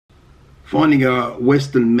finding a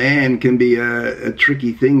Western man can be a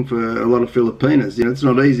tricky thing for a lot of Filipinas. You know, it's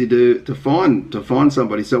not easy to find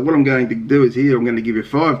somebody. So what I'm going to do is here, I'm going to give you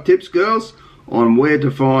 5 tips, girls, on where to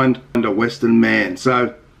find a Western man.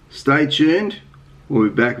 So stay tuned. We'll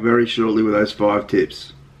be back very shortly with those 5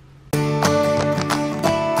 tips. Video.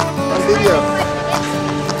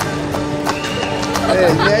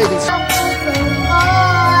 Yeah, you can...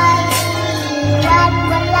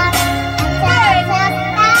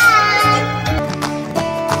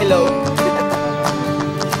 Hello.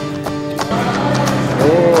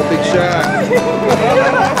 Oh, big shark.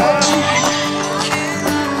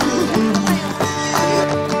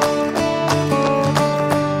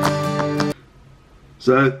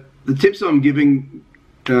 So the tips I'm giving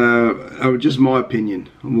are just my opinion,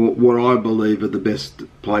 what I believe are the best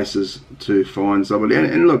places to find somebody.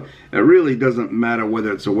 And look, it really doesn't matter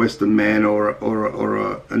whether it's a Western man or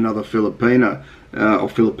another Filipina, or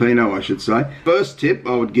Filipino, I should say. First tip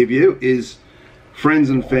I would give you is friends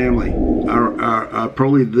and family are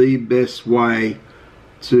probably the best way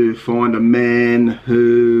to find a man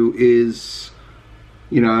who is,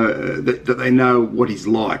 you know, that they know what he's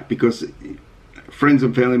like, because friends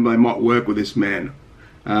and family, they might work with this man.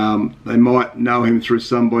 They might know him through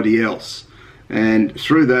somebody else, and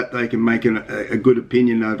through that they can make a good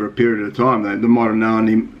opinion over a period of time. They might have known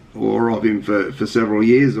him or of him for several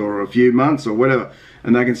years or a few months or whatever,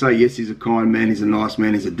 and they can say, yes, he's a kind man, he's a nice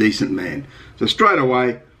man, he's a decent man. So straight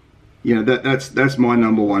away, you know, that's my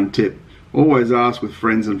number 1 tip. Always ask with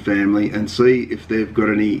friends and family and see if they've got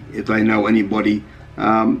if they know anybody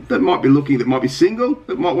that might be looking, that might be single,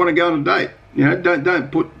 that might want to go on a date. You know,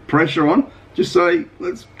 don't put pressure on. Just say,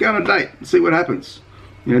 let's go on a date and see what happens.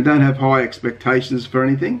 You know, don't have high expectations for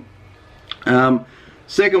anything.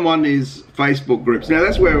 Second one is Facebook groups. Now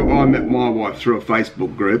that's where I met my wife, through a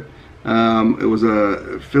Facebook group. It was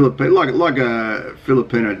a Filipino, like a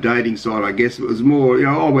Filipino dating site, I guess. It was more, you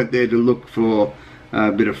know, I went there to look for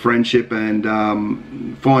a bit of friendship and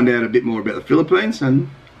find out a bit more about the Philippines, and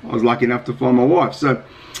I was lucky enough to find my wife. So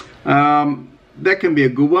that can be a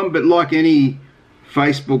good one, but like any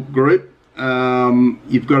Facebook group,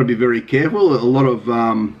 you've got to be very careful. A lot of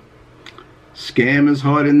scammers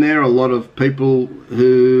hide in there. A lot of people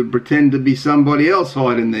who pretend to be somebody else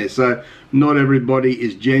hide in there. So not everybody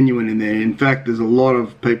is genuine in there. In fact, there's a lot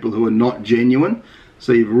of people who are not genuine.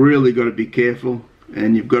 So you've really got to be careful,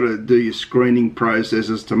 and you've got to do your screening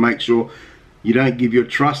processes to make sure you don't give your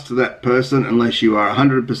trust to that person unless you are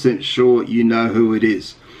 100% sure you know who it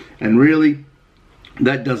is. And really,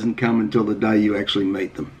 that doesn't come until the day you actually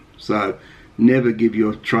meet them. So never give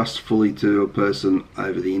your trust fully to a person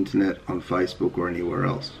over the internet, on Facebook or anywhere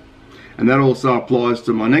else. And that also applies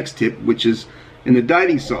to my next tip, which is in the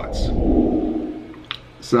dating sites.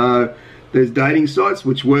 So there's dating sites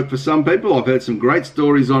which work for some people. I've heard some great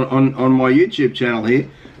stories on my YouTube channel here,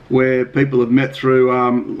 where people have met through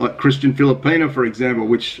like Christian Filipina, for example,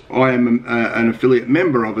 which I am an affiliate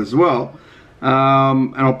member of as well.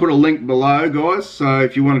 And I'll put a link below, guys, so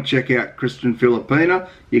if you want to check out Christian Filipina,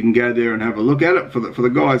 you can go there and have a look at it, for the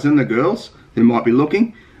guys and the girls who might be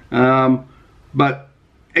looking. But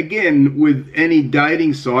again, with any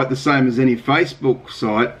dating site, the same as any Facebook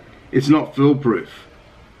site, it's not foolproof.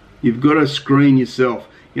 You've got to screen yourself.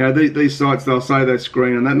 You know, these sites, they'll say they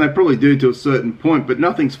screen and that, and they probably do to a certain point, but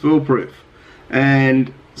nothing's foolproof.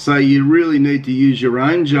 And so you really need to use your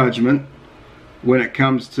own judgment when it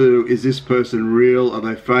comes to, is this person real, are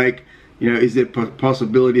they fake, you know, is there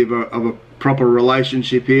possibility of a proper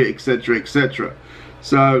relationship here, etc., etc.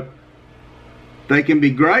 So they can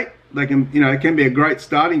be great, they can, you know, it can be a great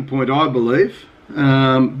starting point, I believe,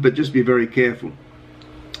 but just be very careful.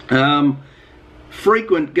 Go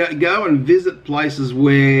and visit places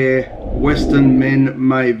where Western men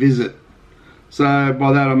may visit. So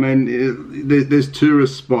by that I mean there's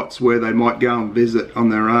tourist spots where they might go and visit on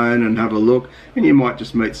their own and have a look, and you might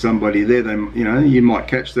just meet somebody there. They, you know, you might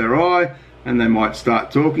catch their eye and they might start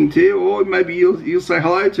talking to you, or maybe you'll say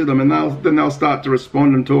hello to them, and then they'll start to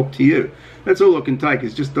respond and talk to you. That's all it can take,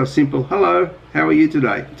 is just a simple hello, how are you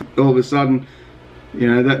today? All of a sudden, you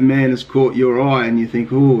know, that man has caught your eye and you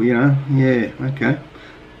think, oh, you know, yeah, okay.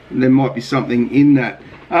 And there might be something in that.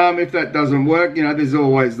 If that doesn't work, you know, there's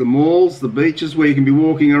always the malls, the beaches where you can be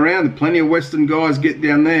walking around. Plenty of Western guys get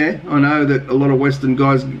down there. I know that a lot of Western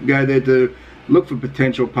guys go there to look for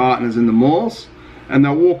potential partners in the malls, and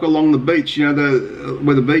they'll walk along the beach, you know,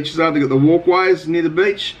 where the beaches are. They've got the walkways near the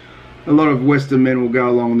beach. A lot of Western men will go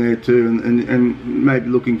along there too, and maybe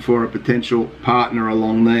looking for a potential partner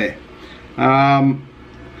along there.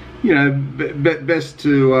 You know, best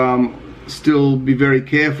to still be very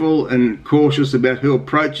careful and cautious about who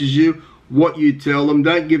approaches you, what you tell them.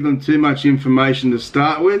 Don't give them too much information to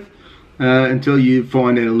start with until you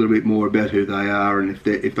find out a little bit more about who they are and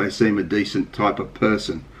if they seem a decent type of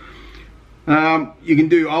person. You can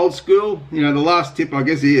do old school. You know, the last tip, I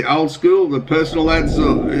guess, is old school, the personal ads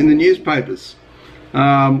in the newspapers,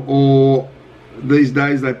 or these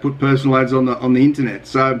days they put personal ads on the internet.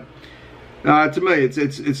 So to me, it's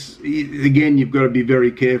again, you've got to be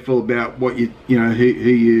very careful about what who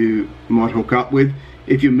you might hook up with.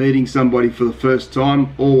 If you're meeting somebody for the first time,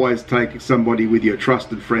 always take somebody with you, a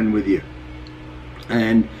trusted friend with you.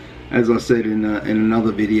 And as I said in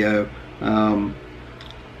another video,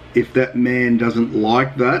 if that man doesn't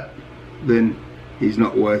like that, then he's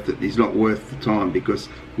not worth it. He's not worth the time, because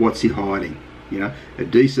what's he hiding? You know, a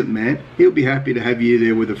decent man, he'll be happy to have you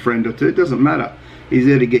there with a friend or two. It doesn't matter. He's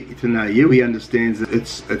there to get you to know you. He understands that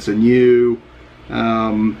it's a new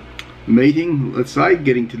meeting, let's say,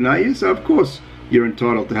 getting to know you. So of course you're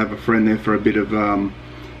entitled to have a friend there for a bit of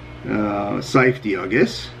safety, I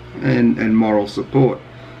guess, and moral support.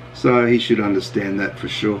 So he should understand that for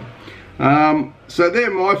sure. So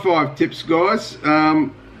they're my 5 tips, guys.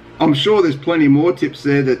 I'm sure there's plenty more tips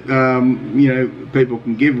there that people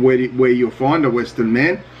can give where you'll find a Western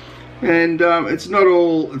man. And it's not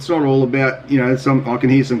all about, I can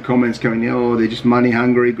hear some comments coming, oh, they're just money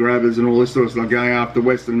hungry grabbers and all this sort of stuff, going after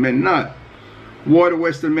Western men. No. Why do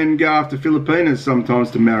Western men go after Filipinas sometimes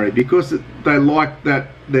to marry? Because they like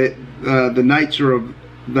the nature of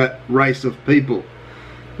that race of people.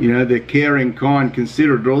 You know, they're caring, kind,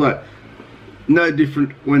 considerate, all that. No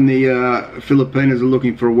different when the Filipinos are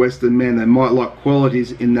looking for a Western man. They might like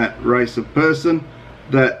qualities in that race of person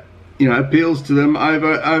that appeals to them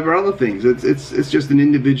over other things. It's just an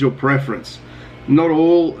individual preference. Not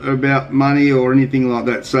all about money or anything like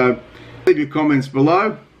that. So leave your comments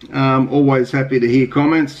below. Always happy to hear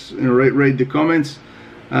comments and read the comments.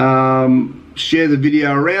 Share the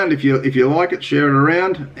video around if you like it. Share it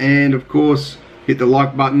around, and of course hit the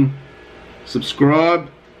like button, subscribe,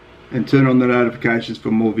 and turn on the notifications for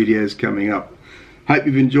more videos coming up. Hope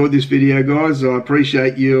you've enjoyed this video, guys. I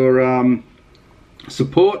appreciate your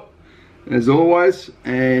support as always,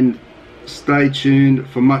 and stay tuned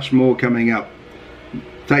for much more coming up.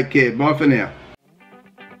 Take care. Bye for now.